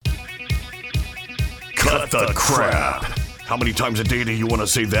Cut the crap. How many times a day do you want to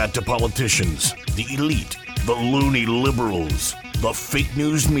say that to politicians, the elite, the loony liberals, the fake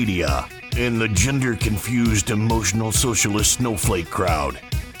news media, and the gender-confused emotional socialist snowflake crowd?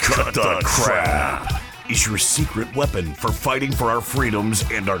 Cut the crap is your secret weapon for fighting for our freedoms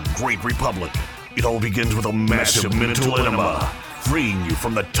and our great republic. It all begins with a massive mental enema, freeing you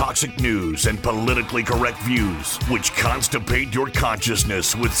from the toxic news and politically correct views, which constipate your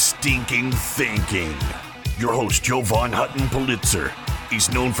consciousness with stinking thinking. Your host, Jovan Hutton Pulitzer.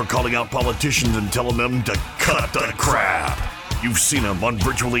 He's known for calling out politicians and telling them to cut the crap. You've seen him on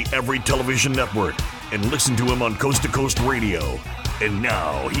virtually every television network and listened to him on Coast to Coast Radio. And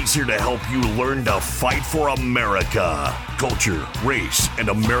now he's here to help you learn to fight for America. Culture, race, and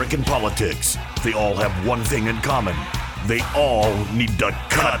American politics. They all have one thing in common. They all need to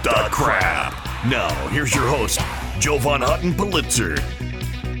cut the crap. Now, here's your host, Jovan Hutton Pulitzer.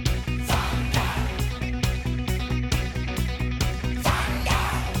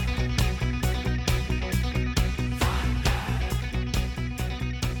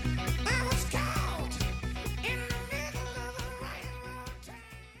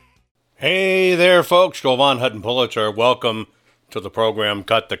 Hey there, folks. Jovan Hutton Pulitzer. Welcome to the program,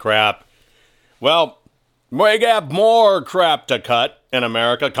 Cut the Crap. Well, we got more crap to cut in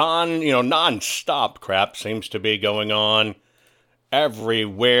America. Non-stop crap seems to be going on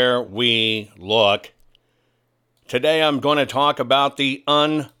everywhere we look. Today I'm going to talk about the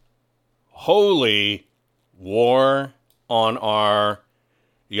unholy war on our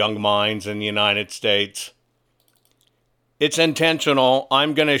young minds in the United States. It's intentional.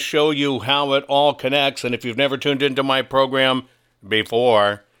 I'm going to show you how it all connects. And if you've never tuned into my program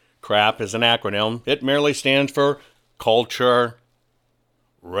before, CRAP is an acronym. It merely stands for culture,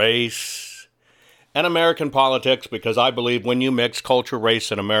 race, and American politics, because I believe when you mix culture,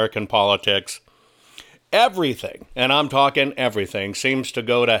 race, and American politics, everything, and I'm talking everything, seems to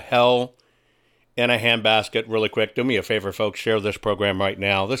go to hell in a handbasket really quick. Do me a favor, folks. Share this program right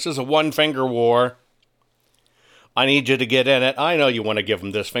now. This is a one-finger war. I need you to get in it. I know you want to give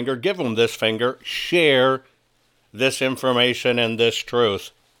them this finger. Give them this finger. Share this information and this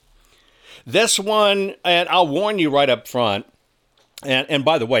truth. This one, and I'll warn you right up front, and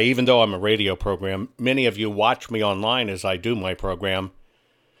by the way, even though I'm a radio program, many of you watch me online as I do my program,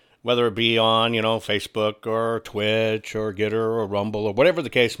 whether it be on, Facebook or Twitch or Gitter or Rumble or whatever the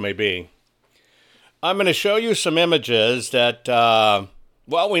case may be. I'm going to show you some images that,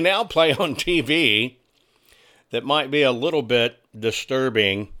 we now play on TV that might be a little bit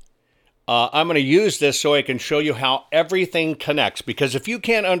disturbing. I'm going to use this so I can show you how everything connects. Because if you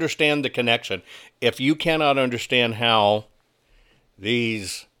can't understand the connection, if you cannot understand how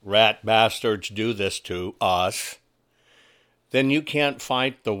these rat bastards do this to us, then you can't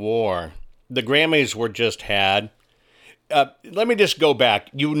fight the war. The Grammys were just had. Let me just go back.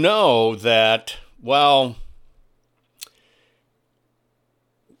 You know that,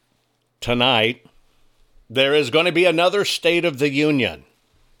 tonight, there is going to be another State of the Union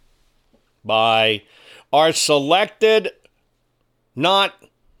by our selected, not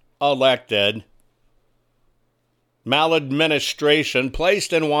elected, maladministration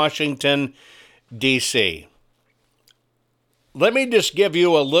placed in Washington, D.C. Let me just give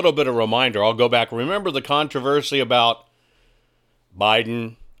you a little bit of reminder. I'll go back. Remember the controversy about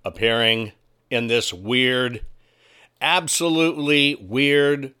Biden appearing in this weird, absolutely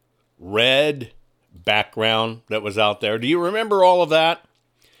weird red background that was out there? Do you remember all of that?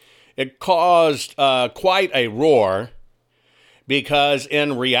 It caused quite a roar because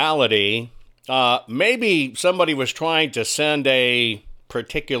in reality, maybe somebody was trying to send a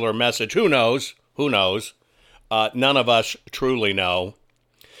particular message. Who knows? None of us truly know.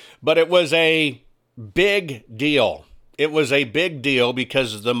 But it was a big deal. It was a big deal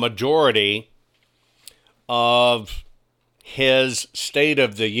because the majority of his State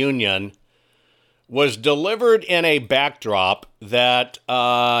of the Union was delivered in a backdrop that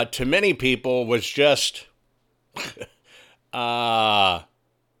to many people was just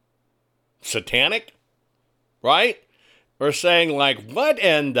satanic, right? Or saying like, what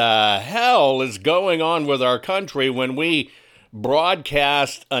in the hell is going on with our country when we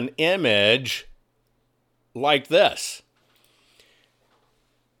broadcast an image like this?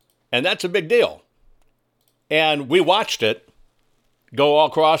 And that's a big deal. And we watched it go all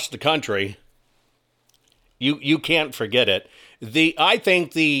across the country. You can't forget it. I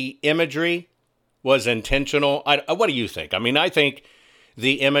think the imagery was intentional. What do you think? I mean, I think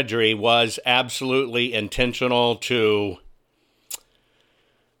the imagery was absolutely intentional to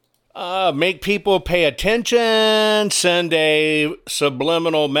Make people pay attention, send a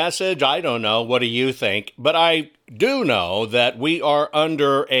subliminal message. I don't know. What do you think? But I do know that we are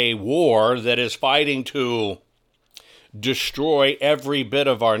under a war that is fighting to destroy every bit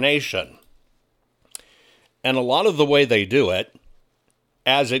of our nation. And a lot of the way they do it,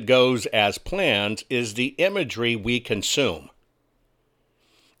 as it goes as planned, is the imagery we consume,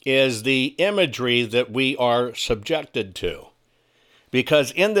 is the imagery that we are subjected to.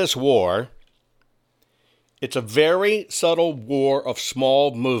 Because in this war, it's a very subtle war of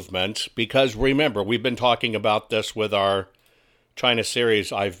small movements, because remember, we've been talking about this with our China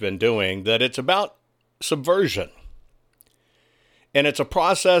series I've been doing, that it's about subversion. And it's a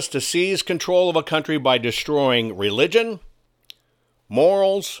process to seize control of a country by destroying religion,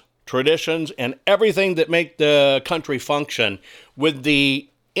 morals, traditions, and everything that make the country function, with the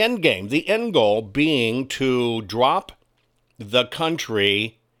end game, the end goal being to drop the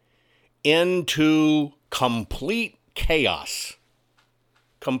country into complete chaos.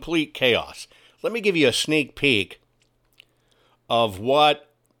 Complete chaos. Let me give you a sneak peek of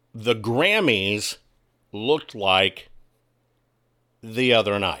what the Grammys looked like the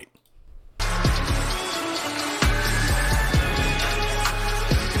other night.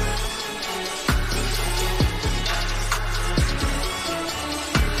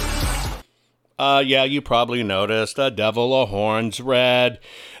 Yeah, you probably noticed a devil a horns red,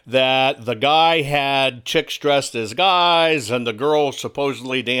 that the guy had chicks dressed as guys, and the girl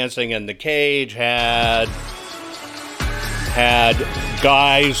supposedly dancing in the cage had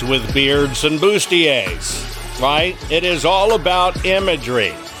guys with beards and bustiers, right? It is all about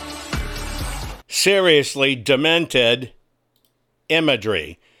imagery. Seriously, demented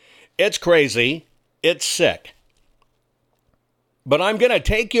imagery. It's crazy. It's sick. But I'm going to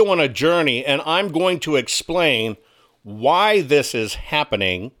take you on a journey, and I'm going to explain why this is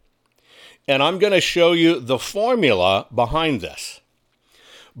happening, and I'm going to show you the formula behind this.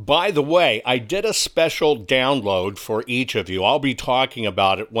 By the way, I did a special download for each of you. I'll be talking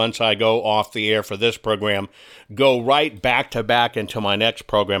about it once I go off the air for this program. Go right back to back into my next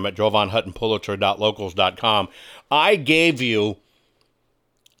program at JovanHuttonPulitzer.locals.com. I gave you,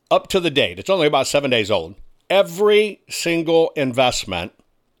 up to the date, it's only about 7 days old, every single investment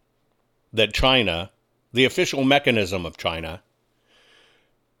that China, the official mechanism of China,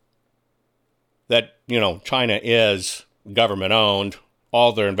 that, China is government-owned,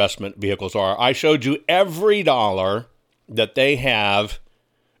 all their investment vehicles are. I showed you every dollar that they have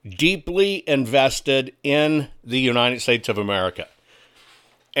deeply invested in the United States of America.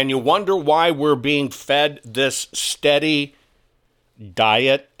 And you wonder why we're being fed this steady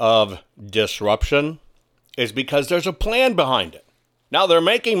diet of disruption? Is because there's a plan behind it. Now, they're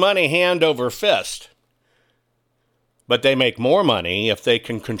making money hand over fist, but they make more money if they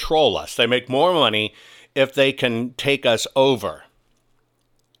can control us. They make more money if they can take us over.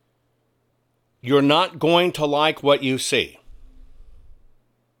 You're not going to like what you see.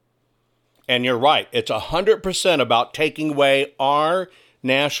 And you're right, it's 100% about taking away our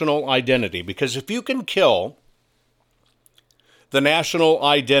national identity, because if you can kill the national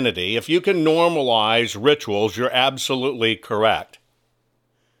identity, if you can normalize rituals, you're absolutely correct.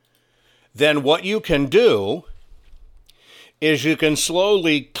 Then what you can do is you can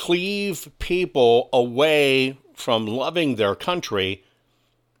slowly cleave people away from loving their country,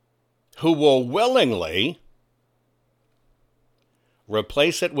 who will willingly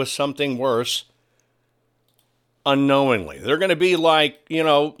replace it with something worse unknowingly. They're going to be like,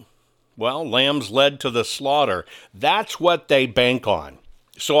 lambs led to the slaughter. That's what they bank on.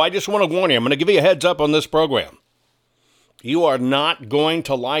 So I just want to warn you, I'm going to give you a heads up on this program. You are not going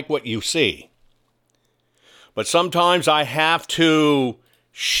to like what you see. But sometimes I have to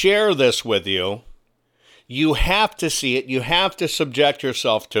share this with you. You have to see it. You have to subject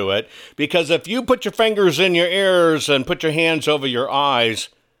yourself to it. Because if you put your fingers in your ears and put your hands over your eyes,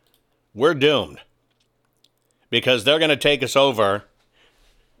 we're doomed. Because they're going to take us over.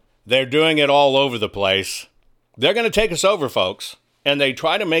 They're doing it all over the place. They're going to take us over, folks. And they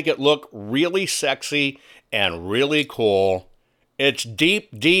try to make it look really sexy and really cool. It's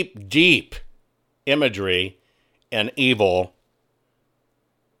deep, deep, deep imagery and evil.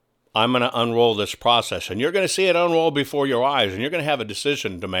 I'm going to unroll this process, and you're going to see it unroll before your eyes, and you're going to have a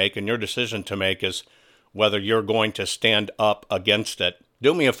decision to make, and your decision to make is whether you're going to stand up against it.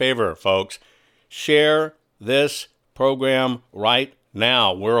 Do me a favor, folks. Share this program right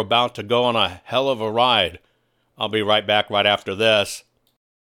now. We're about to go on a hell of a ride. I'll be right back right after this.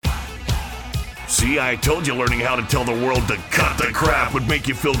 See, I told you learning how to tell the world to cut the crap would make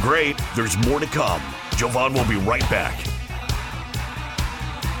you feel great. There's more to come. Jovan will be right back.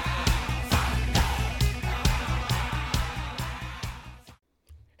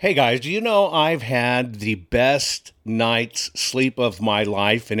 Hey guys, do you know I've had the best night's sleep of my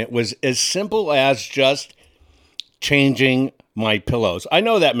life, and it was as simple as just changing my pillows. I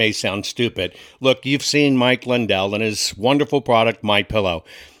know that may sound stupid. Look, you've seen Mike Lindell and his wonderful product, My Pillow.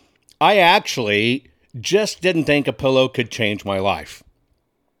 I actually just didn't think a pillow could change my life.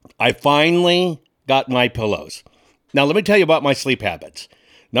 I finally got My Pillows. Now, let me tell you about my sleep habits.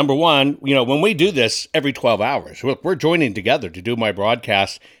 Number one, when we do this every 12 hours, look, we're joining together to do my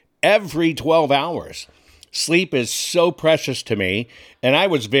broadcast every 12 hours. Sleep is so precious to me, and I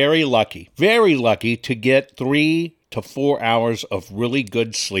was very lucky to get 3 to 4 hours of really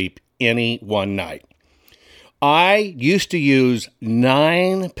good sleep any one night. I used to use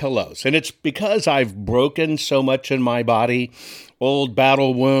 9 pillows, and it's because I've broken so much in my body, old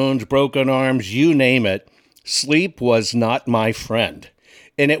battle wounds, broken arms, you name it. Sleep was not my friend.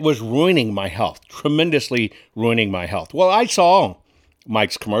 And it was ruining my health, tremendously ruining my health. Well, I saw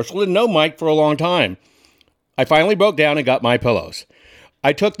Mike's commercial, didn't know Mike for a long time. I finally broke down and got My Pillows.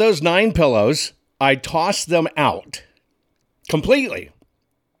 I took those 9 pillows, I tossed them out completely.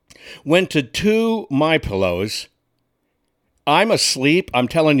 Went to 2 My Pillows. I'm asleep, I'm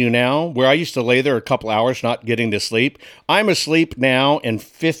telling you now, where I used to lay there a couple hours not getting to sleep. I'm asleep now in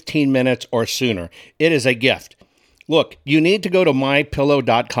 15 minutes or sooner. It is a gift. Look, you need to go to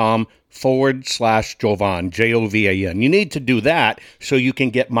mypillow.com/Jovan, Jovan. You need to do that so you can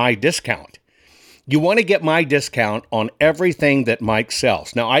get my discount. You want to get my discount on everything that Mike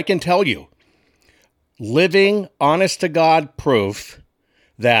sells. Now, I can tell you, living honest-to-God proof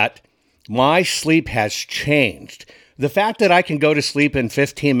that my sleep has changed. The fact that I can go to sleep in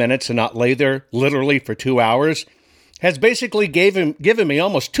 15 minutes and not lay there literally for 2 hours has basically given me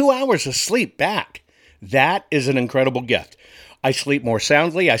almost 2 hours of sleep back. That is an incredible gift. I sleep more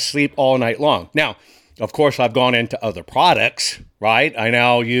soundly. I sleep all night long. Now, of course, I've gone into other products, right? I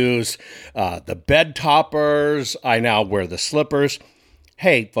now use the bed toppers. I now wear the slippers.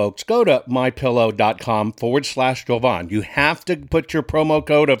 Hey, folks, go to mypillow.com/Jovan. You have to put your promo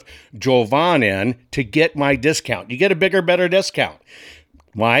code of Jovan in to get my discount. You get a bigger, better discount.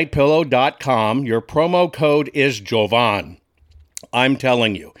 mypillow.com. Your promo code is Jovan. I'm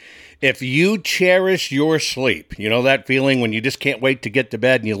telling you. If you cherish your sleep, you know that feeling when you just can't wait to get to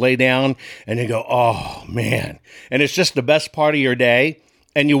bed and you lay down and you go, oh man, and it's just the best part of your day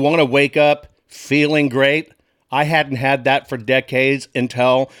and you want to wake up feeling great. I hadn't had that for decades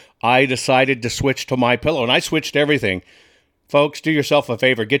until I decided to switch to My Pillow, and I switched everything. Folks, do yourself a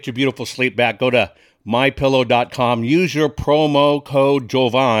favor, get your beautiful sleep back. Go to mypillow.com, use your promo code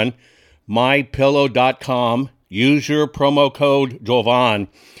Jovan, mypillow.com, use your promo code Jovan.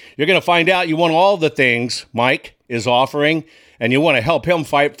 You're going to find out you want all the things Mike is offering, and you want to help him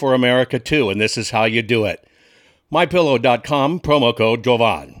fight for America too, and this is how you do it. MyPillow.com, promo code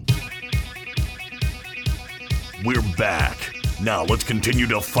Jovan. We're back. Now let's continue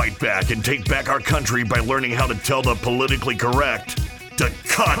to fight back and take back our country by learning how to tell the politically correct to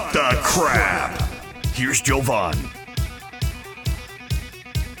cut the crap. Here's Jovan.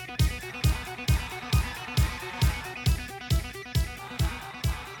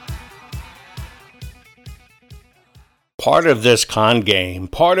 Part of this con game,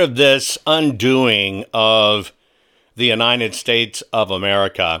 part of this undoing of the United States of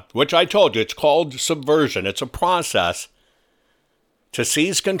America, which I told you, it's called subversion. It's a process to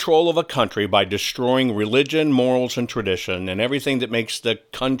seize control of a country by destroying religion, morals, and tradition, and everything that makes the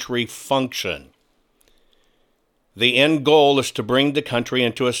country function. The end goal is to bring the country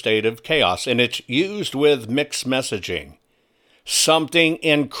into a state of chaos, and it's used with mixed messaging. Something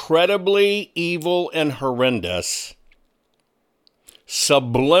incredibly evil and horrendous,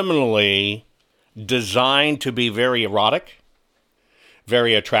 subliminally designed to be very erotic,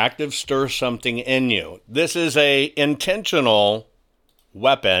 very attractive, stir something in you. This is a intentional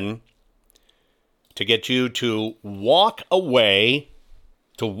weapon to get you to walk away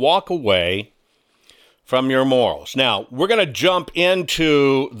from your morals. Now, we're going to jump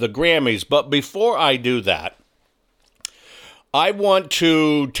into the Grammys, but before I do that, I want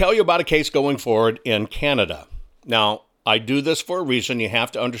to tell you about a case going forward in Canada. Now, I do this for a reason. You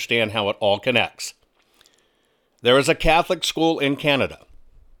have to understand how it all connects. There is a Catholic school in Canada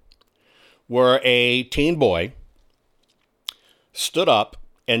where a teen boy stood up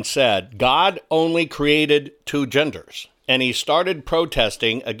and said, God only created 2 genders. And he started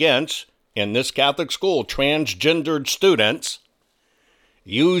protesting against, in this Catholic school, transgendered students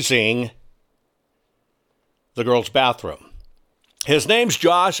using the girls' bathroom. His name's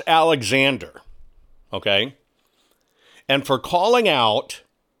Josh Alexander, okay? And for calling out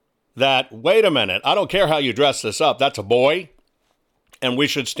that, wait a minute, I don't care how you dress this up, that's a boy. and we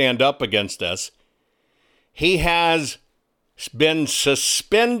should stand up against this. He has been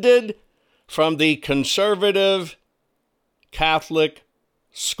suspended from the conservative Catholic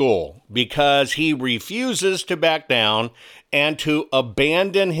school because he refuses to back down and to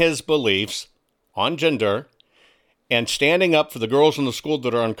abandon his beliefs on gender and standing up for the girls in the school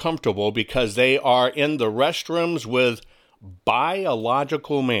that are uncomfortable because they are in the restrooms with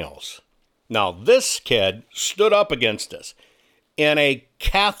biological males. Now, this kid stood up against this in a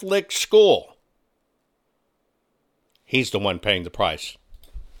Catholic school. He's the one paying the price.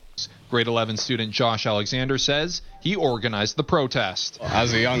 Grade 11 student Josh Alexander says he organized the protest.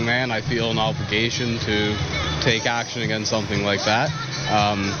 As a young man, I feel an obligation to take action against something like that.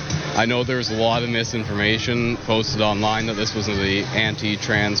 I know there's a lot of misinformation posted online that this was the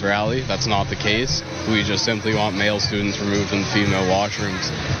anti-trans rally. That's not the case. We just simply want male students removed from the female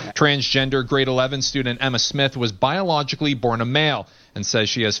washrooms. Transgender grade 11 student Emma Smith was biologically born a male and says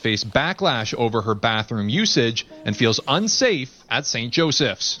she has faced backlash over her bathroom usage and feels unsafe at St.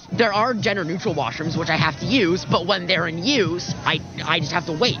 Joseph's. There are gender-neutral washrooms, which I have to use, but when they're in use, I just have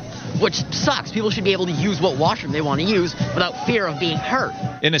to wait, which sucks. People should be able to use what washroom they want to use without fear of being hurt.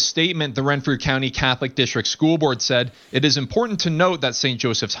 In a statement, the Renfrew County Catholic District School Board said, "It is important to note that St.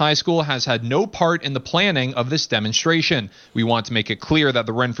 Joseph's High School has had no part in the planning of this demonstration. We want to make it clear that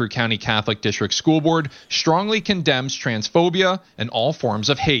the Renfrew County Catholic District School Board strongly condemns transphobia and all forms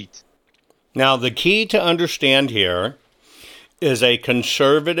of hate." Now, the key to understand here is a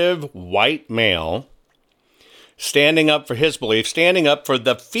conservative white male standing up for his beliefs, standing up for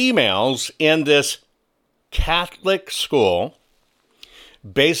the females in this Catholic school,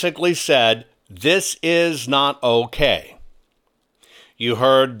 basically said, this is not okay. You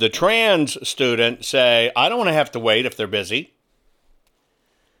heard the trans student say, I don't want to have to wait if they're busy.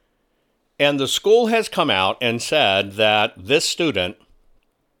 And the school has come out and said that this student,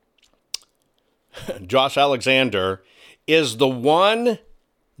 Josh Alexander, is the one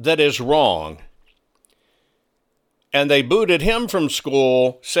that is wrong. And they booted him from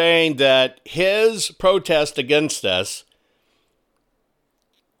school, saying that his protest against this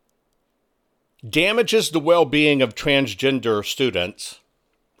damages the well-being of transgender students,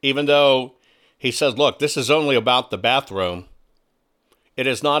 even though he says, look, this is only about the bathroom. It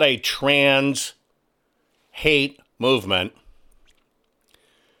is not a trans hate movement.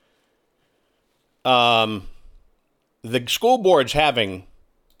 The school board's having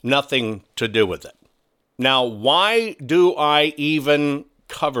nothing to do with it. Now, why do I even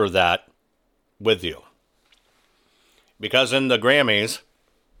cover that with you? Because in the Grammys,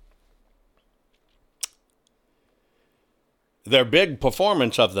 their big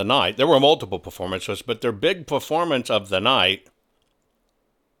performance of the night, there were multiple performances, but their big performance of the night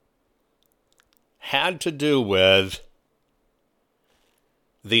had to do with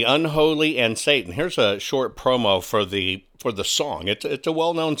the Unholy and Satan. Here's a short promo for the song. It's a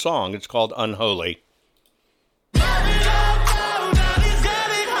well-known song. It's called Unholy.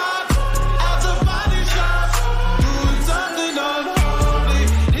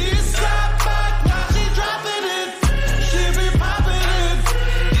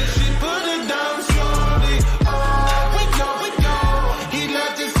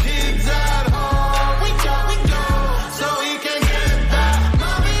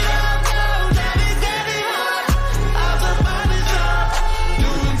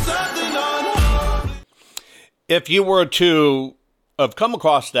 If you were to have come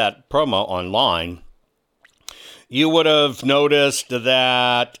across that promo online, you would have noticed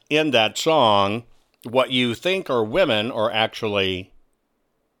that in that song, what you think are women are actually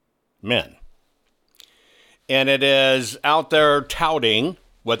men. And it is out there touting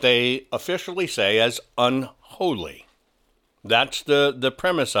what they officially say as unholy. That's the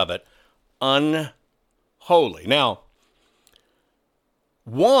premise of it. Unholy. Now,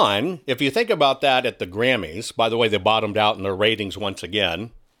 one, if you think about that at the Grammys, by the way, they bottomed out in their ratings once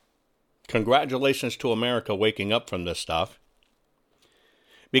again. Congratulations to America waking up from this stuff.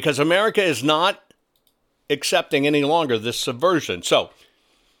 Because America is not accepting any longer this subversion.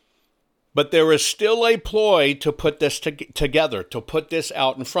 But there is still a ploy to put this together, to put this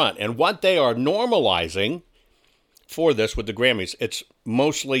out in front. And what they are normalizing for this with the Grammys, it's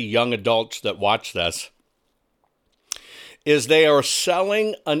mostly young adults that watch this, is they are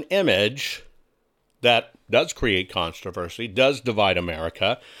selling an image that does create controversy, does divide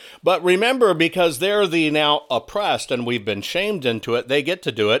America. But remember, because they're the now oppressed and we've been shamed into it, they get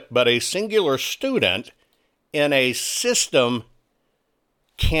to do it. But a singular student in a system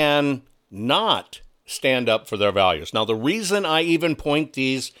cannot stand up for their values. Now, the reason I even point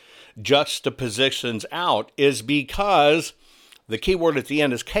these juxtapositions out is because The key word at the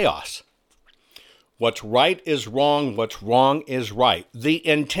end is chaos. What's right is wrong. What's wrong is right. The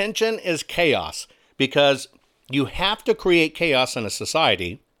intention is chaos because you have to create chaos in a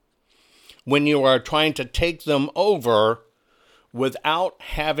society when you are trying to take them over without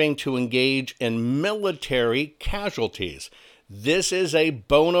having to engage in military casualties. This is a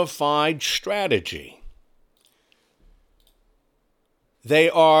bona fide strategy. They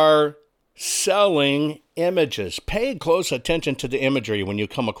are selling images. Pay close attention to the imagery when you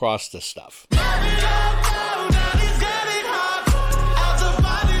come across this stuff.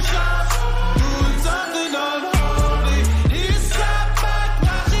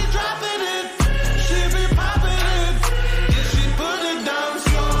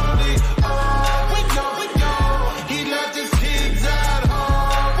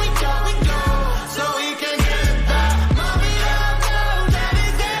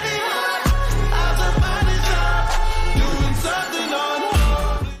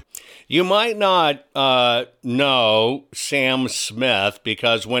 You might not know Sam Smith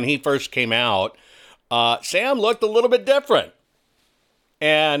because when he first came out, Sam looked a little bit different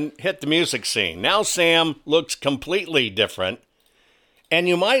and hit the music scene. Now Sam looks completely different. And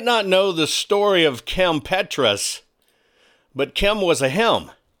you might not know the story of Kim Petras, but Kim was a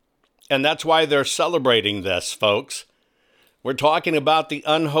him. And that's why they're celebrating this, folks. We're talking about the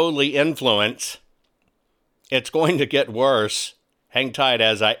unholy influence. It's going to get worse. Hang tight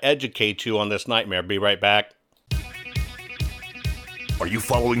as I educate you on this nightmare. Be right back. Are you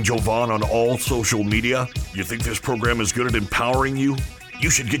following Jovan on all social media? You think this program is good at empowering you? You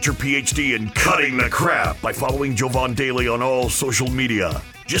should get your PhD in cutting the crap by following Jovan daily on all social media.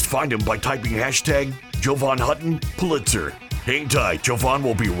 Just find him by typing hashtag Jovan Hutton Pulitzer. Hang tight, Jovan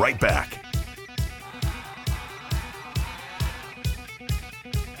will be right back.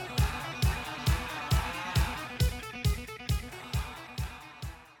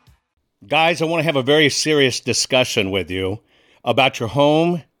 Guys, I want to have a very serious discussion with you about your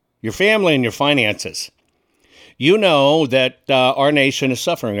home, your family, and your finances. You know that our nation is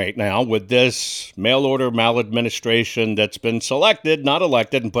suffering right now with this mail-order maladministration that's been selected, not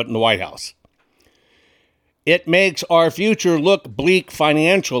elected, and put in the White House. It makes our future look bleak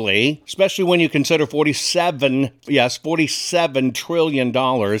financially, especially when you consider $47 trillion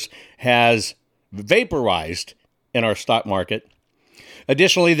has vaporized in our stock market.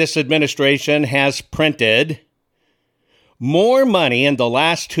 Additionally, this administration has printed more money in the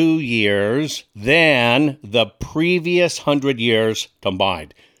last 2 years than the previous 100 years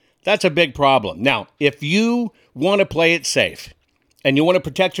combined. That's a big problem. Now, if you want to play it safe and you want to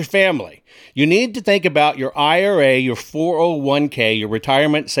protect your family, you need to think about your IRA, your 401k, your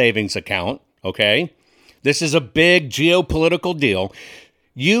retirement savings account, okay? This is a big geopolitical deal.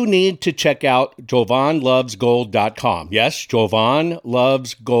 You need to check out JovanLovesGold.com. Yes,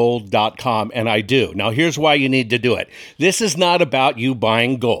 JovanLovesGold.com, and I do. Now, here's why you need to do it. This is not about you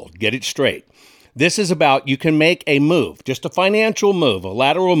buying gold. Get it straight. This is about you can make a move, just a financial move, a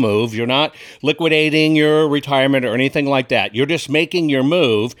lateral move. You're not liquidating your retirement or anything like that. You're just making your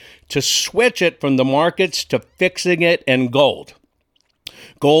move to switch it from the markets to fixing it in gold.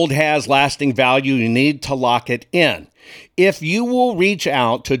 Gold has lasting value. You need to lock it in. If you will reach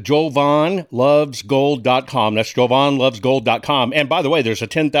out to JovanLovesGold.com, that's JovanLovesGold.com. And by the way, there's a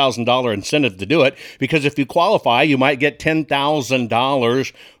 $10,000 incentive to do it because if you qualify, you might get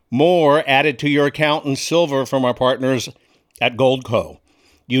 $10,000 more added to your account in silver from our partners at Goldco.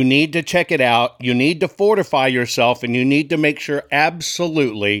 You need to check it out. You need to fortify yourself, and you need to make sure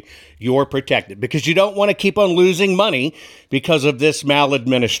absolutely you're protected because you don't want to keep on losing money because of this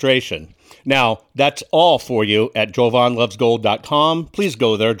maladministration. Now, that's all for you at JovanLovesGold.com. Please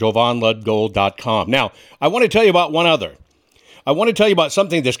go there, JovanLovesGold.com. Now, I want to tell you about one other. I want to tell you about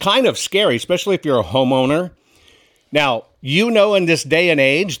something that's kind of scary, especially if you're a homeowner. Now, you know in this day and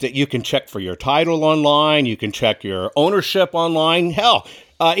age that you can check for your title online, you can check your ownership online. Hell,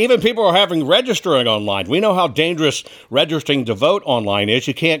 even people are having registering online. We know how dangerous registering to vote online is.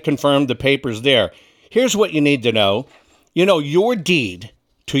 You can't confirm the papers there. Here's what you need to know. You know, your deed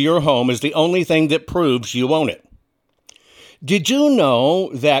to your home is the only thing that proves you own it. Did you know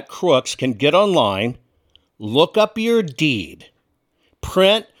that crooks can get online, look up your deed,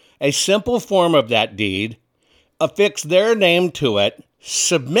 print a simple form of that deed, affix their name to it,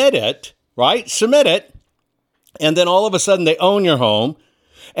 submit it, right? Submit it, and then all of a sudden they own your home,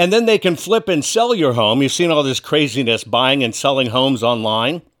 and then they can flip and sell your home. You've seen all this craziness buying and selling homes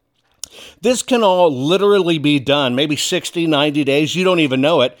online. This can all literally be done, maybe 60, 90 days, you don't even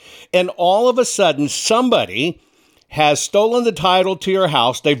know it, and all of a sudden somebody has stolen the title to your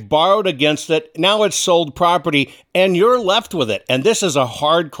house. They've borrowed against it. Now it's sold property, and you're left with it. And this is a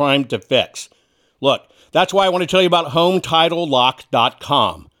hard crime to fix. Look, that's why I want to tell you about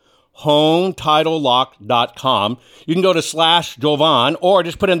HomeTitleLock.com. HomeTitleLock.com. You can go to /Jovan or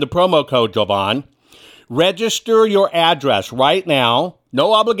just put in the promo code Jovan. Register your address right now.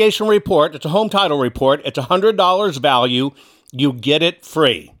 No obligation report. It's a home title report. It's $100 value. You get it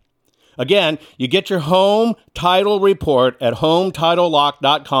free. Again, you get your home title report at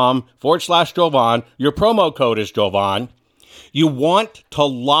HomeTitleLock.com /Jovan. Your promo code is Jovan. You want to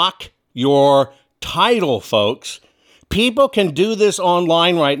lock your title, folks. People can do this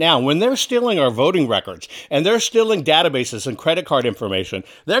online right now. When they're stealing our voting records and they're stealing databases and credit card information,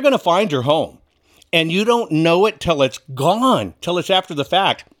 they're going to find your home. And you don't know it till it's gone, till it's after the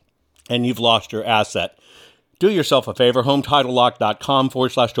fact, and you've lost your asset. Do yourself a favor, HomeTitleLock.com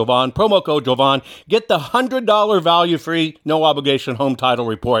 /Jovan, promo code Jovan. Get the $100 value free, no obligation home title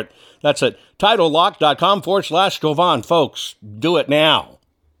report. That's it, TitleLock.com /Jovan. Folks, do it now.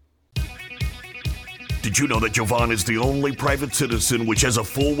 Did you know that Jovan is the only private citizen which has a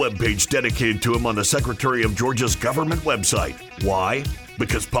full webpage dedicated to him on the Secretary of Georgia's government website? Why?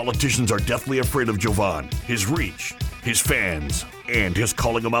 Because politicians are deathly afraid of Jovan, his reach, his fans, and his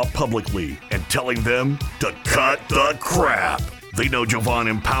calling them out publicly and telling them to cut the crap. They know Jovan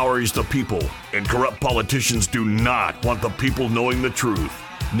empowers the people, and corrupt politicians do not want the people knowing the truth.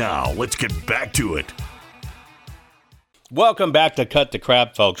 Now, let's get back to it. Welcome back to Cut the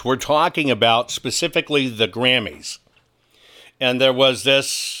Crap, folks. We're talking about specifically the Grammys. And there was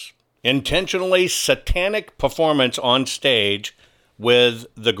this intentionally satanic performance on stage with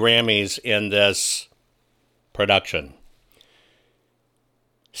the Grammys in this production.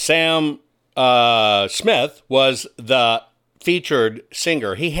 Sam Smith was the featured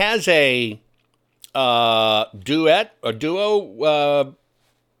singer. He has a duo,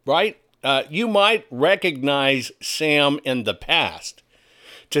 right? You might recognize Sam in the past.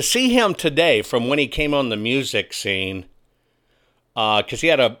 To see him today from when he came on the music scene, because he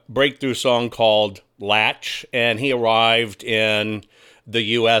had a breakthrough song called Latch, and he arrived in the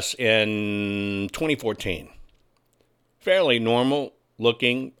U.S. in 2014. Fairly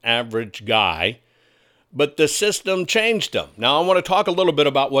normal-looking, average guy, but the system changed him. Now, I want to talk a little bit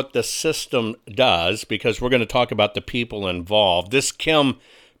about what the system does, because we're going to talk about the people involved. This Kim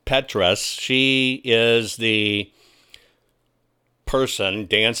Petras, she is the person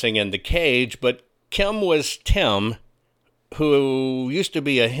dancing in the cage, but Kim was Tim, who used to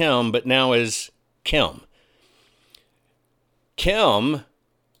be a him, but now is Kim. Kim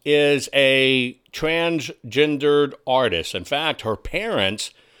is a transgendered artist. In fact, her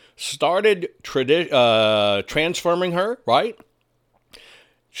parents started transforming her, right?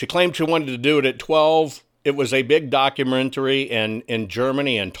 She claimed she wanted to do it at 12. It was a big documentary in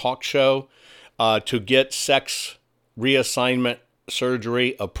Germany and talk show to get sex reassignment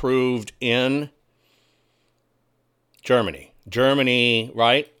surgery approved in Germany. Germany,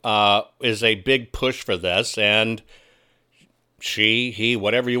 right, is a big push for this, and he,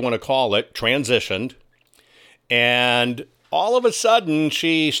 whatever you want to call it, transitioned. And all of a sudden,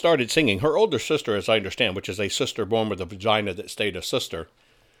 she started singing. Her older sister, as I understand, which is a sister born with a vagina that stayed a sister,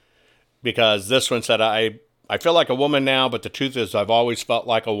 because this one said, I feel like a woman now, but the truth is I've always felt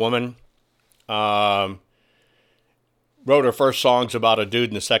like a woman. Wrote her first songs about a dude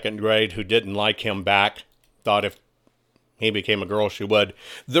in the second grade who didn't like him back. Thought if he became a girl, she would.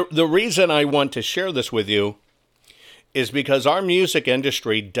 The reason I want to share this with you is because our music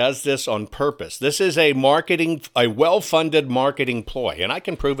industry does this on purpose. This is a well-funded marketing ploy, and I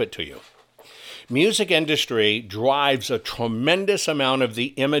can prove it to you. Music industry drives a tremendous amount of the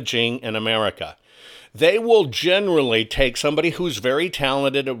imaging in America. They will generally take somebody who's very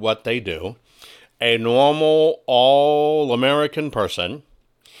talented at what they do, a normal, all-American person,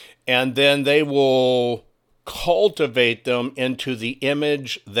 and then they will cultivate them into the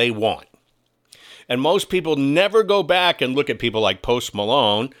image they want. And most people never go back and look at people like Post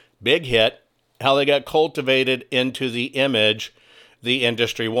Malone, big hit, how they got cultivated into the image the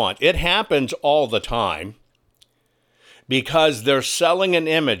industry wants. It happens all the time because they're selling an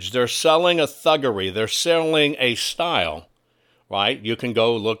image, they're selling a thuggery, they're selling a style, right? You can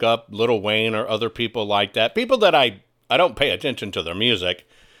go look up Lil Wayne or other people like that. People that I don't pay attention to their music,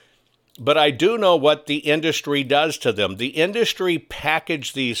 but I do know what the industry does to them. The industry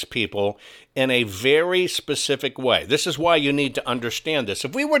package these people in a very specific way. This is why you need to understand this.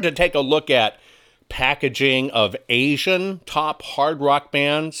 If we were to take a look at packaging of Asian top hard rock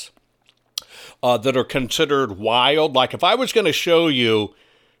bands that are considered wild, like if I was going to show you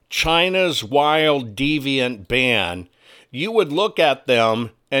China's wild deviant ban, you would look at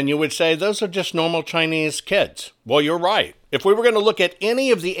them and you would say, those are just normal Chinese kids. Well, you're right. If we were going to look at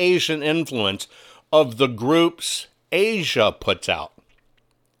any of the Asian influence of the groups Asia puts out,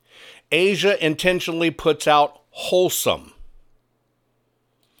 Asia intentionally puts out wholesome,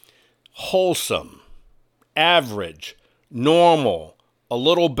 average, normal, a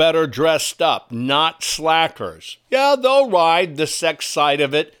little better dressed up, not slackers. Yeah, they'll ride the sex side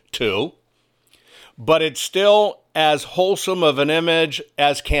of it too, but it's still as wholesome of an image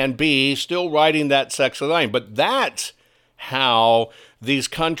as can be, still riding that sexy line. But that's how these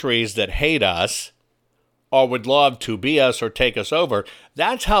countries that hate us or would love to be us or take us over,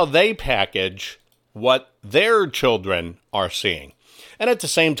 that's how they package what their children are seeing. And at the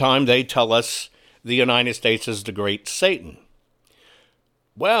same time, they tell us the United States is the great Satan.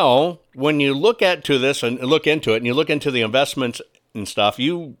 Well, when you look into this and look into it and you look into the investments and stuff,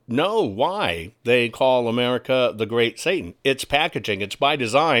 you know why they call America the great Satan. It's packaging. It's by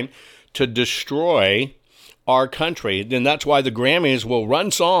design to destroy our country. And that's why the Grammys will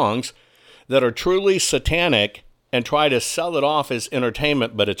run songs that are truly satanic and try to sell it off as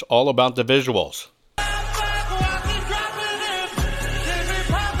entertainment, but it's all about the visuals.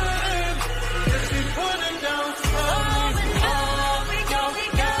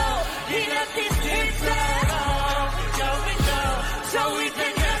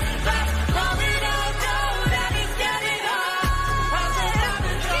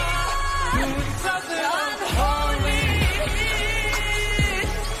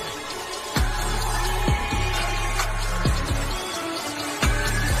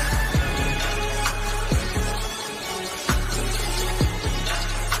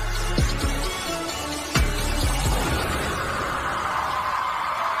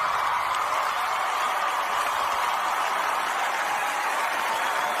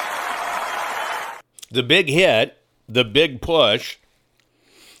 The big hit, the big push,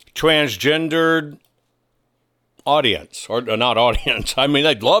 transgendered audience, or not audience. I mean,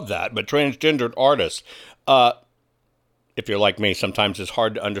 they'd love that, but transgendered artists. If you're like me, sometimes it's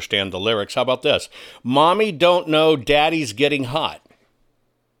hard to understand the lyrics. How about this? Mommy don't know daddy's getting hot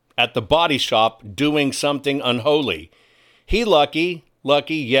at the body shop doing something unholy. He lucky,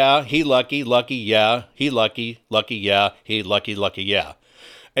 yeah. He lucky, yeah. He lucky, yeah. He lucky, yeah.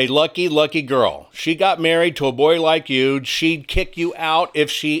 A lucky girl. She got married to a boy like you. She'd kick you out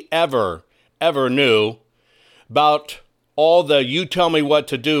if she ever knew about all the you tell me what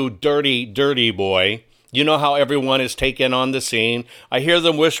to do, dirty boy. You know how everyone is taken on the scene. I hear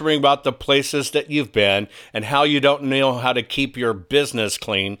them whispering about the places that you've been and how you don't know how to keep your business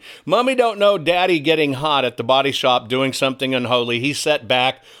clean. Mommy don't know daddy getting hot at the body shop doing something unholy. He sat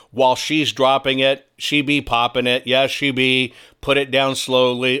back while she's dropping it. She be popping it. Yeah, she be. Put it down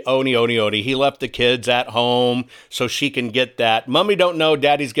slowly. Oni. He left the kids at home so she can get that. Mommy don't know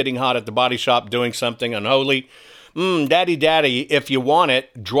daddy's getting hot at the body shop doing something unholy. Daddy, if you want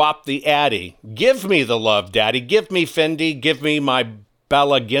it, drop the addy. Give me the love, daddy. Give me Fendi. Give me my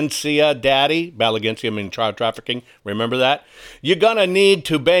Balagencia, daddy. Balagencia means child trafficking. Remember that? You're gonna need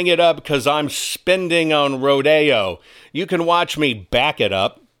to bang it up because I'm spending on rodeo. You can watch me back it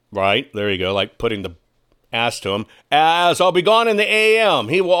up. Right? There you go. Like putting the ass to him. As I'll be gone in the AM.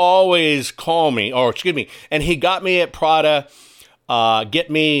 He will always call me. And he got me at Prada. Get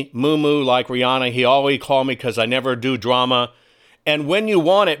me moo like Rihanna. He always call me because I never do drama. And when you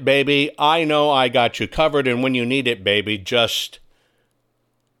want it, baby, I know I got you covered. And when you need it, baby, just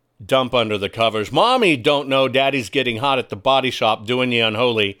dump under the covers. Mommy don't know daddy's getting hot at the body shop doing the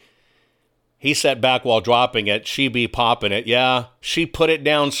unholy. He sat back while dropping it. She be popping it. Yeah, she put it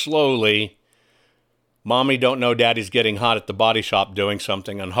down slowly. Mommy don't know daddy's getting hot at the body shop doing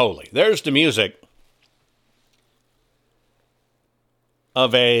something unholy. There's the music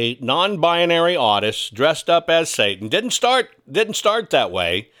of a non-binary artist dressed up as Satan. Didn't start that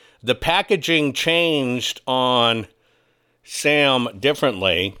way. The packaging changed on Sam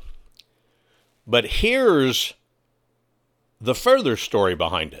differently. But here's the further story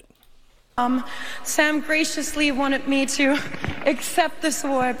behind it. Sam graciously wanted me to accept this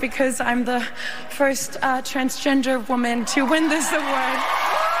award because I'm the first transgender woman to win this award.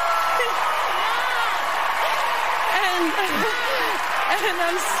 And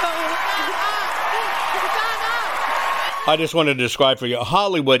I'm so... I just wanted to describe for you,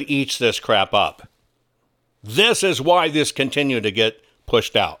 Hollywood eats this crap up. This is why this continued to get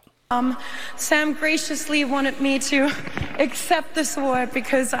pushed out. Sam graciously wanted me to accept this award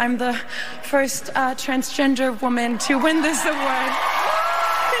because I'm the first transgender woman to win this award.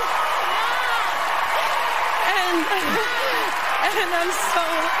 And And I'm so...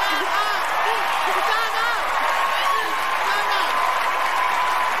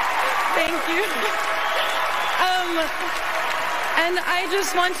 Thank you. And I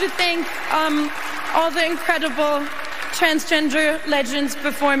just want to thank all the incredible transgender legends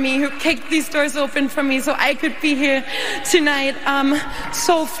before me who kicked these doors open for me so I could be here tonight.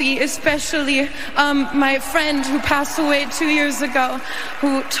 Sophie, especially my friend who passed away 2 years ago,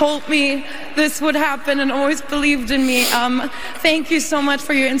 who told me this would happen and always believed in me. Thank you so much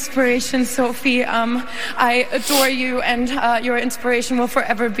for your inspiration, Sophie. I adore you, and your inspiration will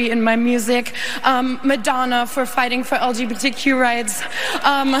forever be in my music. Madonna for fighting for LGBTQ rights.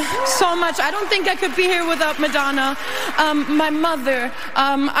 So much. I don't think I could be here without Madonna. My mother.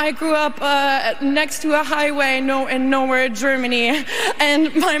 I grew up next to a highway in nowhere, Germany,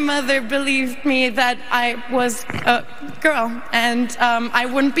 and my mother believed me that I was a girl, and I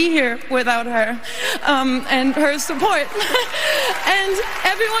wouldn't be here without her and her support. And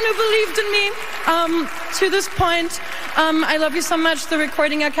everyone who believed in me to this point, I love you so much. The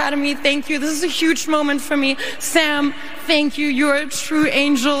Recording Academy, thank you. This is a huge moment for me. Sam, thank you. You're a true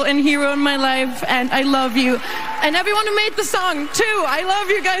angel and hero in my life, and I love you. And everyone who made the song, too. I love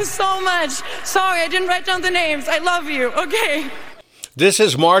you guys so much. Sorry, I didn't write down the names. I love you. Okay. This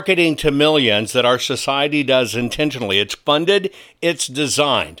is marketing to millions that our society does intentionally. It's funded, it's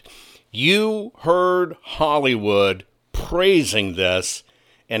designed. You heard Hollywood praising this,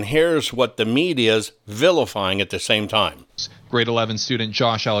 and here's what the media's vilifying at the same time. Grade 11 student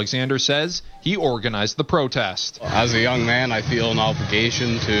Josh Alexander says he organized the protest. As a young man, I feel an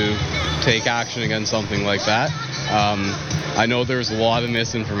obligation to take action against something like that. I know there's a lot of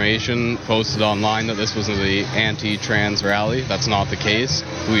misinformation posted online that this was the anti-trans rally. That's not the case.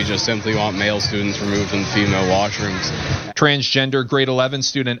 We just simply want male students removed from the female washrooms. Transgender grade 11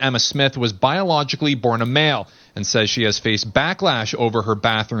 student Emma Smith was biologically born a male and says she has faced backlash over her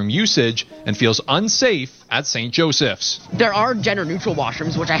bathroom usage and feels unsafe at St. Joseph's. There are gender-neutral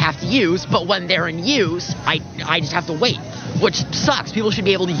washrooms, which I have to use, but when they're in use, I just have to wait, which sucks. People should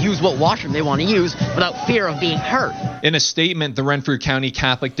be able to use what washroom they want to use without fear of being hurt. In a statement, the Renfrew County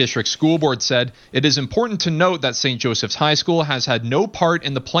Catholic District School Board said, "It is important to note that St. Joseph's High School has had no part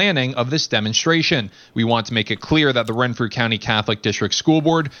in the planning of this demonstration. We want to make it clear that the Renfrew County Catholic District School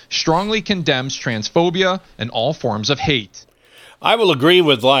Board strongly condemns transphobia and all forms of hate." I will agree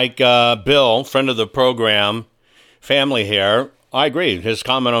with Bill, friend of the program, family here. I agree. His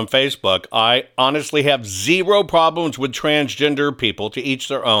comment on Facebook. I honestly have zero problems with transgender people, to each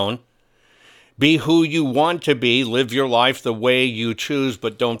their own. Be who you want to be. Live your life the way you choose,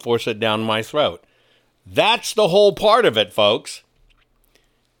 but don't force it down my throat. That's the whole part of it, folks.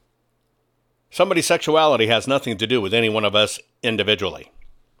 Somebody's sexuality has nothing to do with any one of us individually.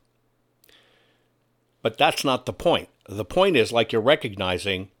 But that's not the point. The point is, like you're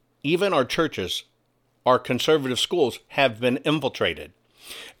recognizing, even our churches, our conservative schools have been infiltrated.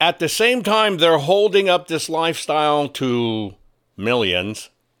 At the same time, they're holding up this lifestyle to millions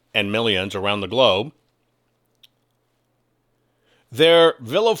and millions around the globe. They're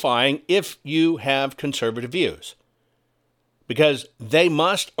vilifying if you have conservative views, because they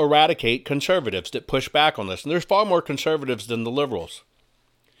must eradicate conservatives that push back on this. And there's far more conservatives than the liberals.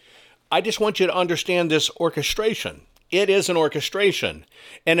 I just want you to understand this orchestration. It is an orchestration,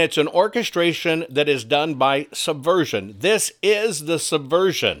 and it's an orchestration that is done by subversion. This is the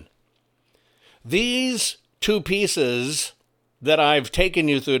subversion. These two pieces that I've taken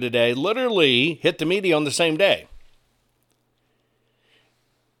you through today literally hit the media on the same day.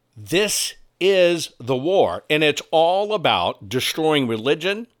 This is the war, and it's all about destroying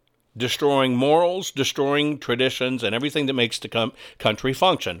religion, destroying morals, destroying traditions, and everything that makes the country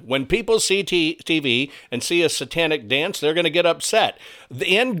function. When people see TV and see a satanic dance, they're going to get upset.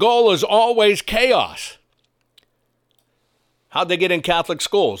 The end goal is always chaos. How'd they get in Catholic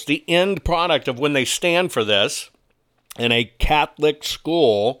schools? The end product of when they stand for this in a Catholic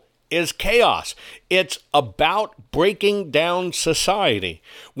school is chaos. It's about breaking down society.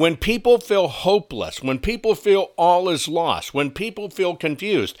 When people feel hopeless, when people feel all is lost, when people feel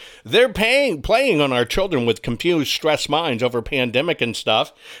confused, they're playing on our children with confused, stressed minds over pandemic and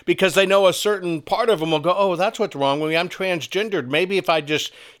stuff, because they know a certain part of them will go, oh, that's what's wrong with me. I'm transgendered. Maybe if I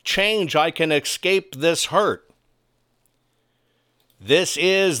just change, I can escape this hurt. This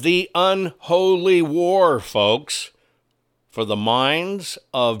is the unholy war, folks, for the minds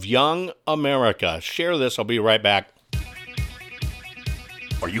of young America. Share this. I'll be right back.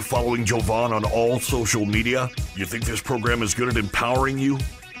 Are you following Jovan on all social media? You think this program is good at empowering you?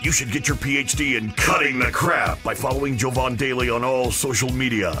 You should get your PhD in cutting the crap by following Jovan daily on all social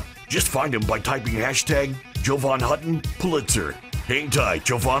media. Just find him by typing hashtag Jovan Hutton Pulitzer. Hang tight,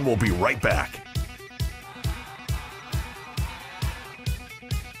 Jovan will be right back.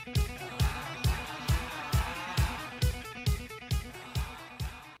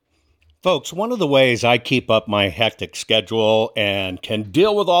 Folks, one of the ways I keep up my hectic schedule and can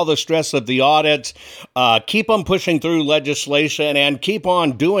deal with all the stress of the audits, keep on pushing through legislation, and keep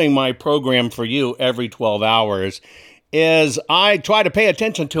on doing my program for you every 12 hours is I try to pay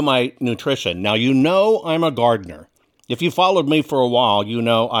attention to my nutrition. Now, you know I'm a gardener. If you followed me for a while, you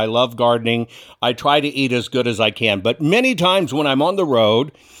know I love gardening. I try to eat as good as I can. But many times when I'm on the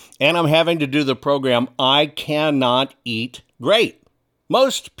road and I'm having to do the program, I cannot eat great.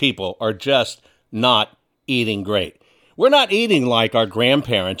 Most people are just not eating great. We're not eating like our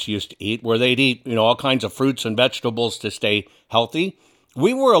grandparents used to eat, where they'd eat, all kinds of fruits and vegetables to stay healthy.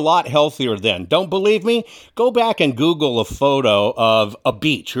 We were a lot healthier then. Don't believe me? Go back and Google a photo of a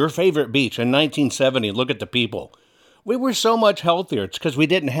beach, your favorite beach in 1970. Look at the people. We were so much healthier. It's because we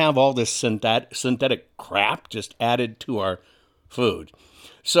didn't have all this synthetic crap just added to our food.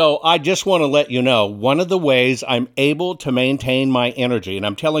 So I just want to let you know, one of the ways I'm able to maintain my energy, and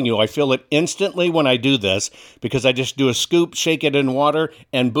I'm telling you, I feel it instantly when I do this, because I just do a scoop, shake it in water,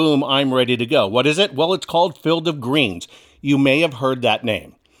 and boom, I'm ready to go. What is it? Well, it's called Field of Greens. You may have heard that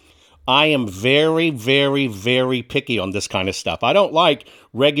name. I am very, very, very picky on this kind of stuff. I don't like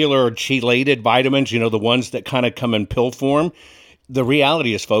regular chelated vitamins, the ones that kind of come in pill form. The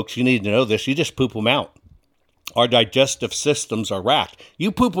reality is, folks, you need to know this, you just poop them out. Our digestive systems are racked.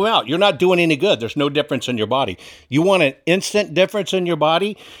 You poop them out. You're not doing any good. There's no difference in your body. You want an instant difference in your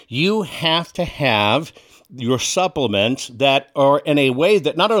body? You have to have your supplements that are in a way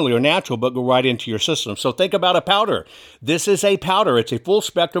that not only are natural, but go right into your system. So think about a powder. This is a powder. It's a full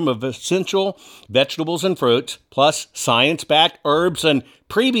spectrum of essential vegetables and fruits, plus science-backed herbs and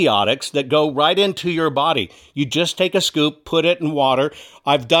prebiotics that go right into your body. You just take a scoop, put it in water.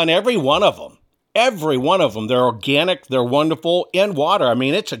 I've done every one of them. Every one of them. They're organic. They're wonderful in water. I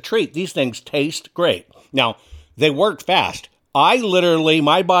mean, it's a treat. These things taste great. Now, they work fast.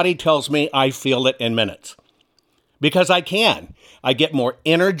 My body tells me I feel it in minutes because I can. I get more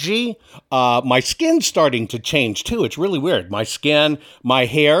energy. My skin's starting to change too. It's really weird. My skin, my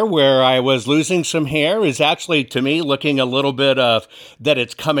hair, where I was losing some hair, is actually, to me, looking a little bit of that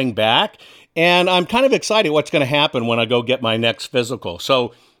it's coming back. And I'm kind of excited what's going to happen when I go get my next physical.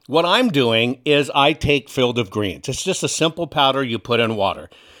 So what I'm doing is I take Field of Greens. It's just a simple powder you put in water.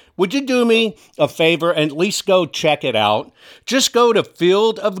 Would you do me a favor and at least go check it out? Just go to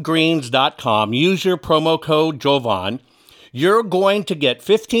fieldofgreens.com. Use your promo code Jovan. You're going to get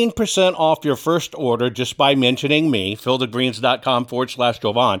 15% off your first order just by mentioning me,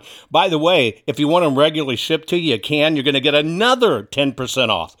 fieldofgreens.com/Jovan. By the way, if you want them regularly shipped to you, you can. You're going to get another 10%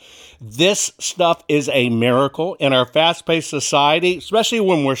 off. This stuff is a miracle in our fast-paced society, especially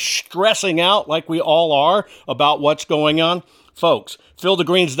when we're stressing out like we all are about what's going on. Folks,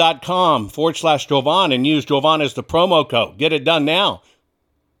 fieldofgreens.com/Jovan and use Jovan as the promo code. Get it done now.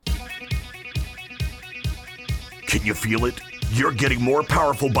 Can you feel it? You're getting more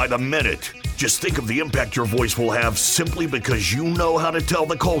powerful by the minute. Just think of the impact your voice will have simply because you know how to tell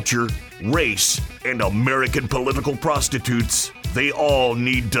the culture, race, and American political prostitutes they all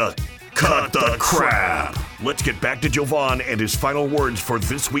need to cut the crap. Let's get back to Jovan and his final words for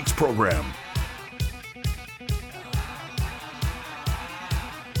this week's program.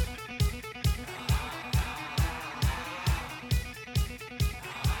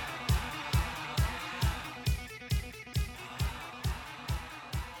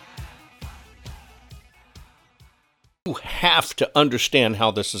 You have to understand how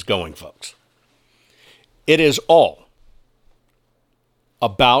this is going, folks. It is all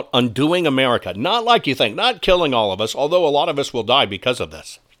about undoing America. Not like you think, not killing all of us, although a lot of us will die because of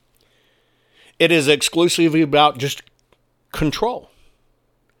this. It is exclusively about just control.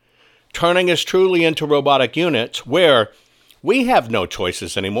 Turning us truly into robotic units where we have no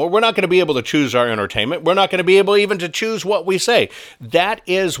choices anymore. We're not going to be able to choose our entertainment. We're not going to be able even to choose what we say. That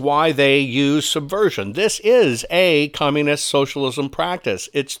is why they use subversion. This is a communist socialism practice.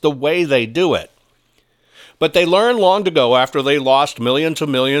 It's the way they do it. But they learned long ago, after they lost millions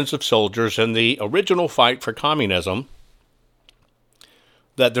of soldiers in the original fight for communism,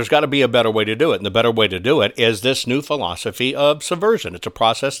 that there's got to be a better way to do it. And the better way to do it is this new philosophy of subversion. It's a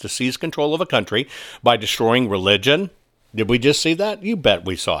process to seize control of a country by destroying religion. Did we just see that? You bet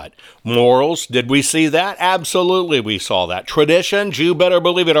we saw it. Morals, did we see that? Absolutely we saw that. Traditions, you better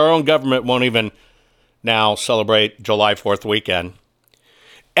believe it. Our own government won't even now celebrate July 4th weekend.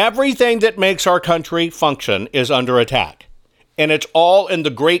 Everything that makes our country function is under attack. And it's all in the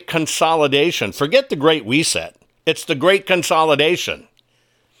great consolidation. Forget the great reset. It's the great consolidation.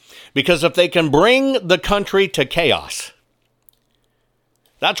 Because if they can bring the country to chaos,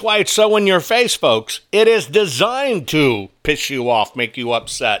 that's why it's so in your face, folks. It is designed to piss you off, make you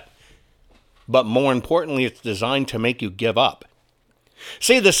upset. But more importantly, it's designed to make you give up.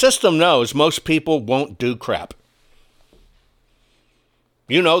 See, the system knows most people won't do crap.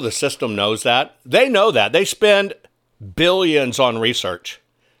 You know the system knows that. They know that. They spend billions on research.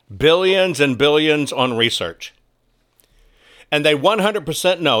 Billions and billions on research. And they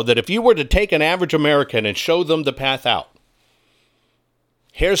 100% know that if you were to take an average American and show them the path out,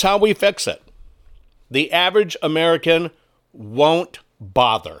 here's how we fix it. The average American won't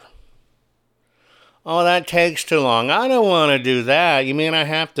bother. Oh, that takes too long. I don't want to do that. You mean I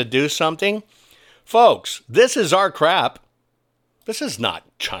have to do something? Folks, this is our crap. This is not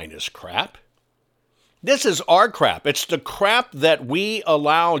China's crap. This is our crap. It's the crap that we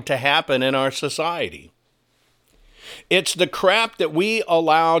allowed to happen in our society. It's the crap that we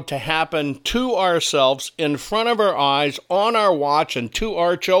allowed to happen to ourselves, in front of our eyes, on our watch, and to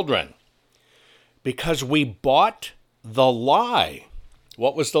our children. Because we bought the lie.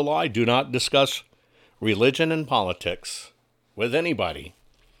 What was the lie? Do not discuss religion and politics with anybody.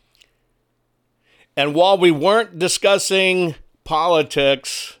 And while we weren't discussing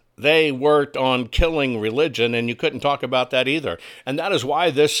politics, they worked on killing religion, and you couldn't talk about that either. And that is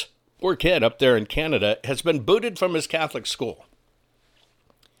why this poor kid up there in Canada has been booted from his Catholic school.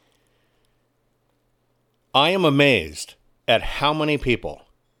 I am amazed at how many people,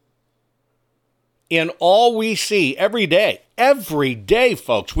 in all we see every day,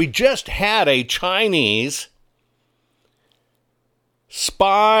 folks, we just had a Chinese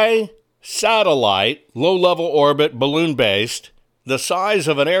spy satellite, low-level orbit, balloon-based, the size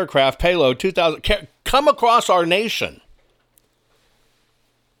of an aircraft payload, 2,000, come across our nation.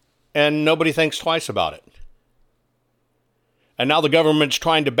 And nobody thinks twice about it. And now the government's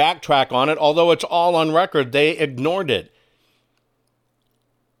trying to backtrack on it, although it's all on record, they ignored it.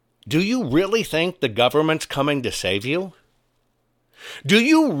 Do you really think the government's coming to save you? Do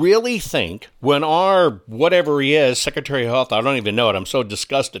you really think when our, whatever he is, Secretary of Health, I don't even know it, I'm so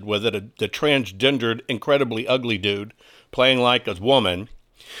disgusted with it, the transgendered, incredibly ugly dude playing like a woman,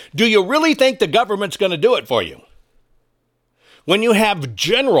 do you really think the government's going to do it for you? When you have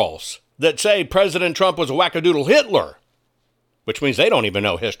generals that say President Trump was a wackadoodle Hitler, which means they don't even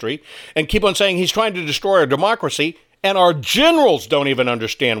know history, and keep on saying he's trying to destroy our democracy, and our generals don't even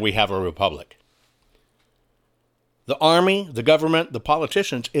understand we have a republic. The army, the government, the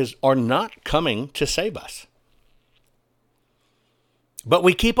politicians are not coming to save us. But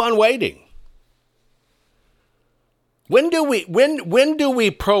we keep on waiting. When do we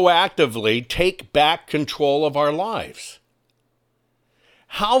proactively take back control of our lives?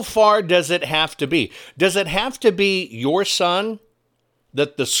 How far does it have to be? Does it have to be your son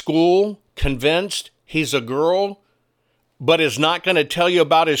that the school convinced he's a girl, but is not going to tell you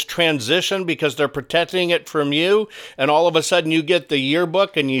about his transition because they're protecting it from you, and all of a sudden you get the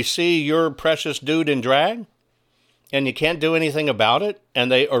yearbook and you see your precious dude in drag, and you can't do anything about it,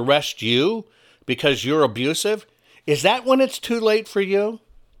 and they arrest you because you're abusive? Is that when it's too late for you?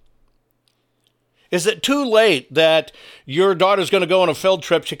 Is it too late that your daughter's going to go on a field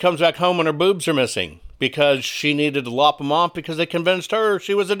trip, she comes back home and her boobs are missing because she needed to lop them off because they convinced her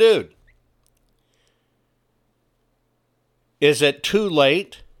she was a dude? Is it too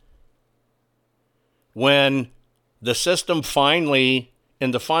late when the system finally,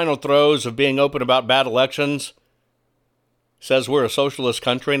 in the final throes of being open about bad elections, says we're a socialist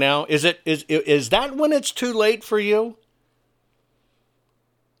country now? Is that when it's too late for you?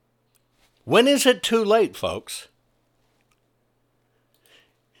 When is it too late, folks?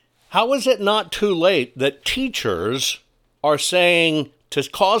 How is it not too late that teachers are saying to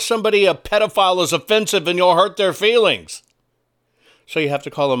call somebody a pedophile is offensive and you'll hurt their feelings? So you have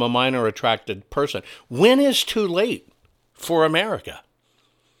to call them a minor attracted person. When is too late for America?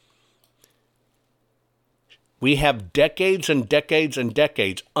 We have decades and decades and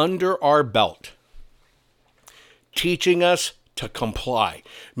decades under our belt teaching us to comply,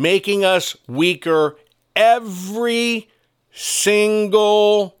 making us weaker every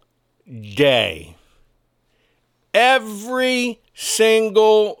single day. Every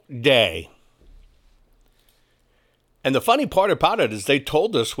single day. And the funny part about it is they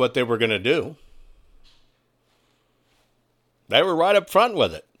told us what they were going to do. They were right up front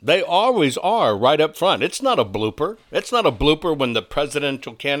with it. They always are right up front. It's not a blooper. It's not a blooper when the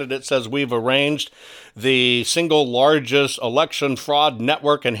presidential candidate says we've arranged the single largest election fraud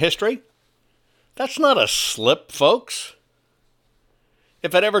network in history. That's not a slip, folks.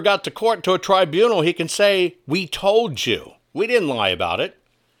 If it ever got to court, to a tribunal, he can say, we told you. We didn't lie about it.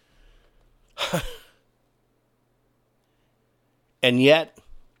 And yet,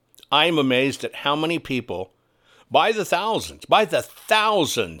 I'm amazed at how many people, by the thousands,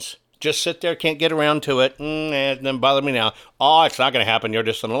 just sit there, can't get around to it. It doesn't bother me now. Oh, it's not going to happen. You're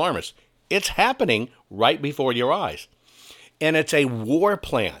just an alarmist. It's happening right before your eyes. And it's a war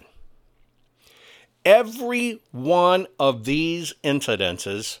plan. Every one of these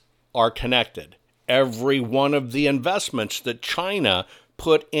incidences are connected. Every one of the investments that China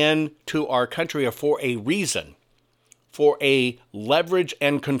put into our country are for a reason, for a leverage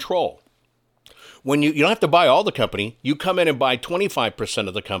and control. When you don't have to buy all the company, you come in and buy 25%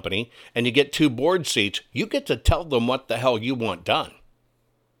 of the company and you get 2 board seats, you get to tell them what the hell you want done.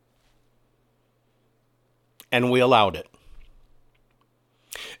 And we allowed it.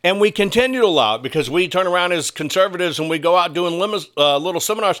 And we continue to allow it because we turn around as conservatives and we go out doing little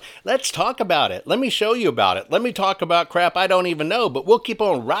seminars. Let's talk about it. Let me show you about it. Let me talk about crap I don't even know, but we'll keep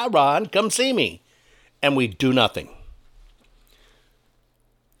on rah-rah and come see me. And we do nothing.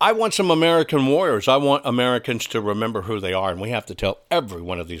 I want some American warriors. I want Americans to remember who they are, and we have to tell every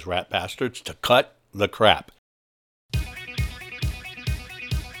one of these rat bastards to cut the crap.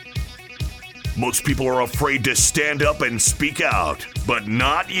 Most people are afraid to stand up and speak out, but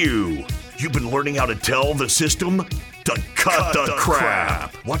not you. You've been learning how to tell the system to cut the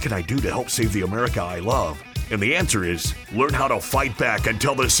crap. What can I do to help save the America I love? And the answer is learn how to fight back and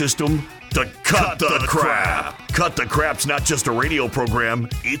tell the system to cut the crap. Cut the Crap's not just a radio program,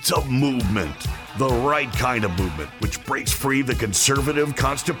 it's a movement. The right kind of movement, which breaks free the conservative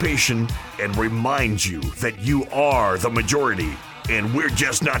constipation and reminds you that you are the majority. And we're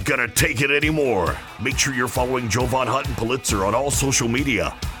just not gonna take it anymore. Make sure you're following Jovan Hutton Pulitzer on all social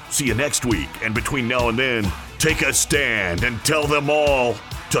media. See you next week, and between now and then, take a stand and tell them all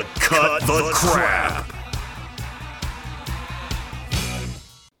to cut the crap.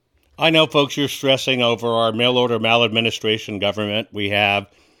 I know, folks, you're stressing over our mail-order maladministration government. We have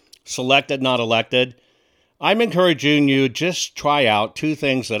selected, not elected. I'm encouraging you just try out 2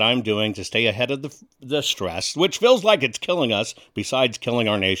 things that I'm doing to stay ahead of the stress, which feels like it's killing us, besides killing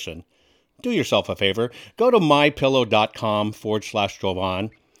our nation. Do yourself a favor. Go to mypillow.com/Jovan.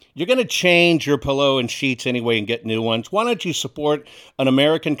 You're going to change your pillow and sheets anyway and get new ones. Why don't you support an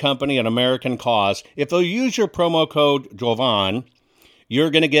American company, an American cause? If they'll use your promo code Jovan, you're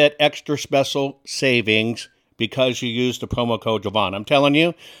going to get extra special savings because you used the promo code Jovan. I'm telling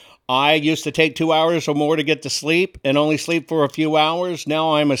you, I used to take 2 hours or more to get to sleep and only sleep for a few hours.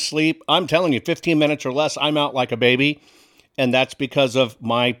 Now I'm asleep. I'm telling you, 15 minutes or less, I'm out like a baby. And that's because of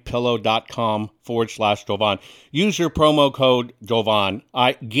mypillow.com/Jovan. Use your promo code Jovan.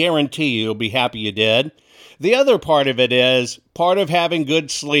 I guarantee you'll be happy you did. The other part of it is, part of having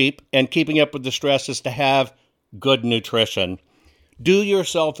good sleep and keeping up with the stress is to have good nutrition. Do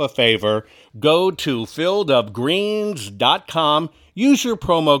yourself a favor. Go to fieldofgreens.com. Use your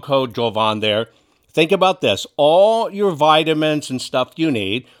promo code Jovan there. Think about this. All your vitamins and stuff you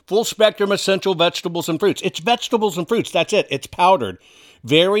need, full spectrum essential vegetables and fruits. It's vegetables and fruits. That's it. It's powdered.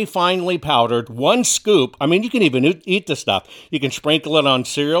 Very finely powdered. 1 scoop. I mean, you can even eat the stuff. You can sprinkle it on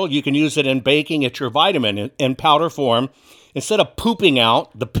cereal. You can use it in baking. It's your vitamin in powder form. Instead of pooping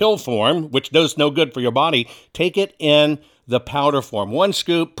out the pill form, which does no good for your body, take it in the powder form. 1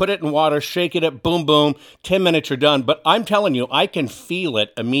 scoop, put it in water, shake it, boom, boom, 10 minutes, you're done. But I'm telling you, I can feel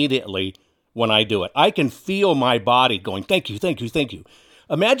it immediately when I do it. I can feel my body going, thank you, thank you, thank you.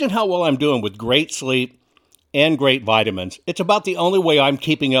 Imagine how well I'm doing with great sleep and great vitamins. It's about the only way I'm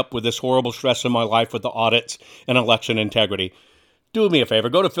keeping up with this horrible stress in my life with the audits and election integrity. Do me a favor.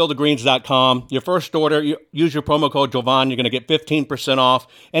 Go to fieldofgreens.com. Your first order, use your promo code Jovan. You're going to get 15% off.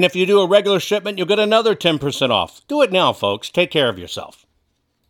 And if you do a regular shipment, you'll get another 10% off. Do it now, folks. Take care of yourself.